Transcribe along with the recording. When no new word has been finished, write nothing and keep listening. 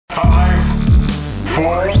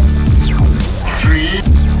4, 3, 2,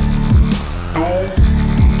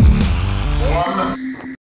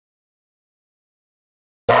 1.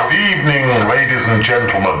 Good evening, ladies and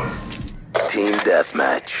gentlemen. Team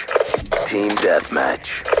deathmatch. Team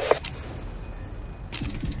deathmatch.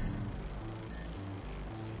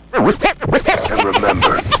 And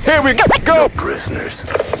remember, here we go. No prisoners.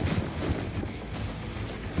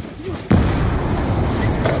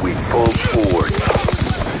 We pulled forward.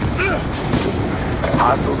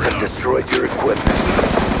 Hostiles have destroyed your equipment.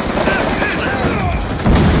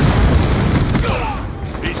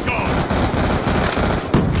 He's gone.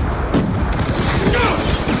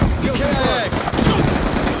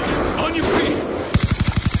 On your feet.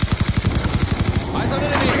 Eyes on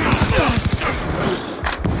enemy.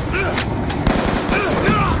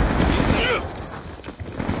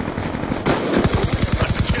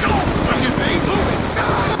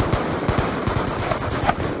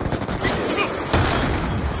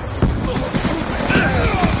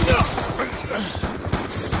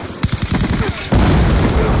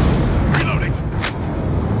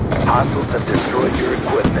 Hostiles have destroyed your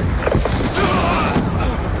equipment.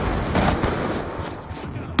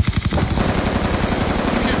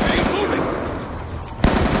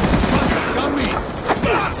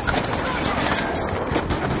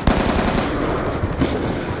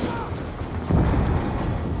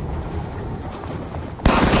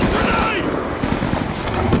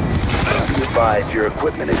 Be advised, your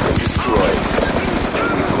equipment has been destroyed.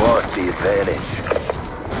 We've lost the advantage.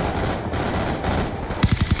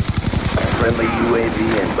 Friendly UAV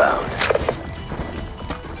inbound.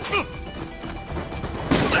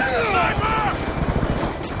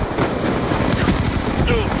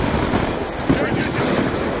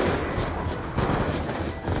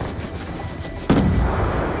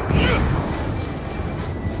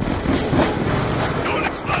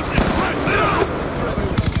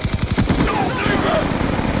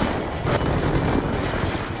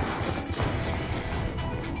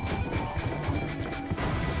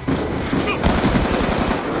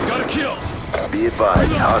 Be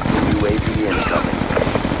advised, hostile UAV incoming.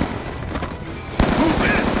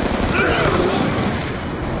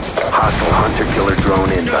 Hostile hunter-killer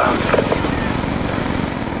drone inbound.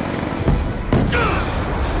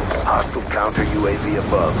 Hostile counter UAV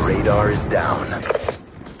above. Radar is down.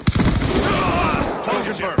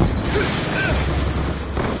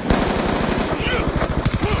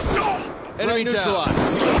 Enemy neutralized.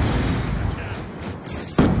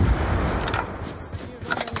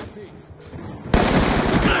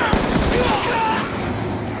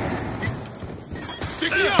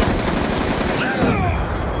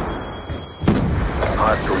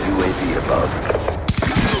 Hostile UAV above.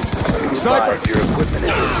 Be advised, your equipment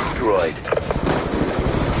has been destroyed.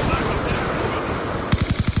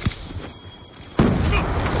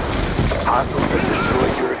 Hostiles have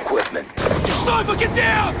destroyed your equipment. Sniper, get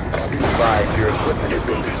down! Be advised, your equipment has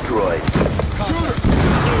been destroyed.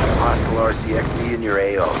 Hostile RCXD in your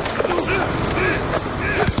AO.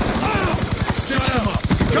 Stitch him up!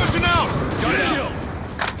 Curtain out! Got a kill!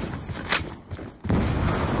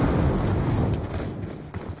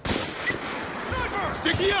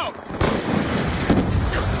 Sticky out!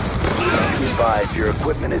 Be advised, your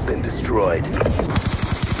equipment has been destroyed.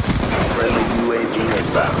 Friendly UAV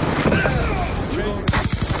inbound.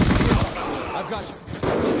 I've got you.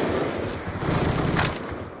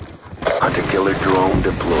 Hunter-killer drone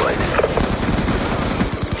deployed.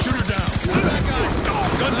 Shoot her down.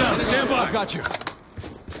 Gun down. Stand by. I've got you.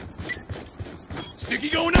 Sticky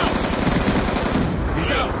going out.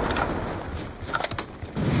 He's out.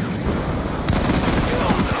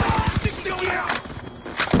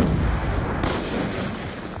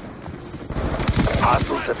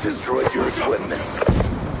 Hostiles have destroyed your equipment.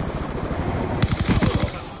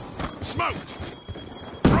 Smoked.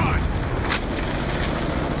 Right.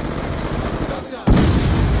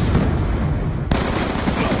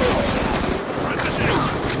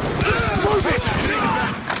 Move it.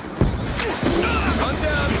 Gun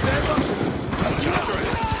down. Stand up.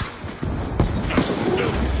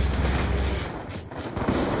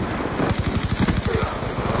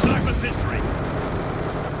 Sniper's history.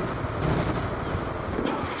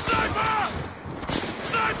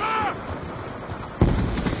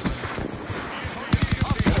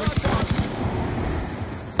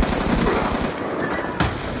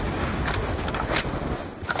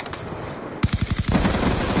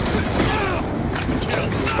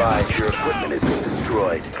 Your equipment has been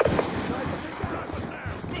destroyed.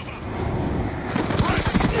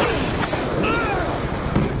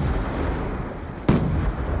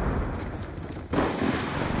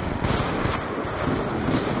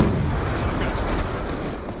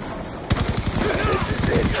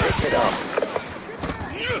 it up.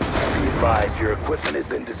 Be advised, your equipment has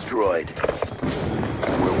been destroyed.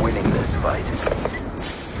 We're winning this fight.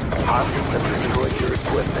 Hostiles have destroyed your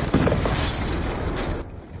equipment.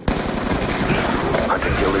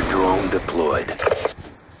 Hunter-killer drone deployed.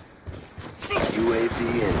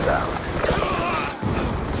 UAV inbound.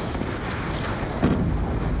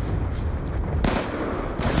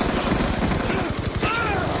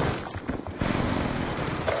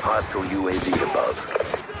 Hostile UAV above.